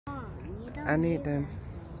I need them.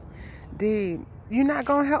 D, you not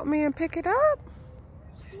gonna help me and pick it up?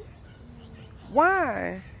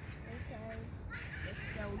 Why? Because it's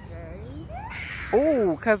so dirty.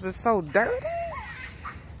 Oh, because it's so dirty?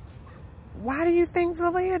 Why do you think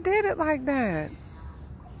Zalia did it like that?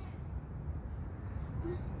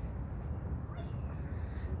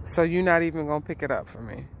 So you're not even gonna pick it up for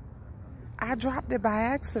me? I dropped it by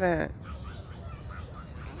accident.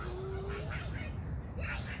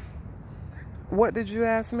 What did you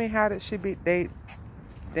ask me? How did she be? They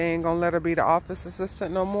ain't gonna let her be the office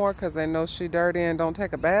assistant no more because they know she dirty and don't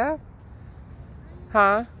take a bath?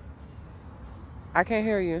 Huh? I can't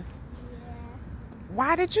hear you.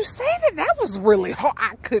 Why did you say that? That was really hard.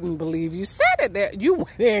 I couldn't believe you said it. That you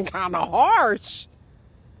went in kind of harsh,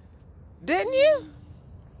 didn't you?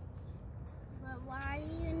 But why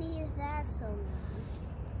do you need that so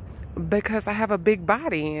much? Because I have a big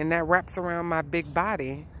body and that wraps around my big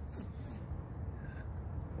body.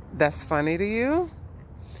 That's funny to you?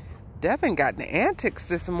 Devin got the antics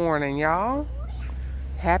this morning, y'all.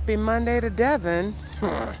 Happy Monday to Devin.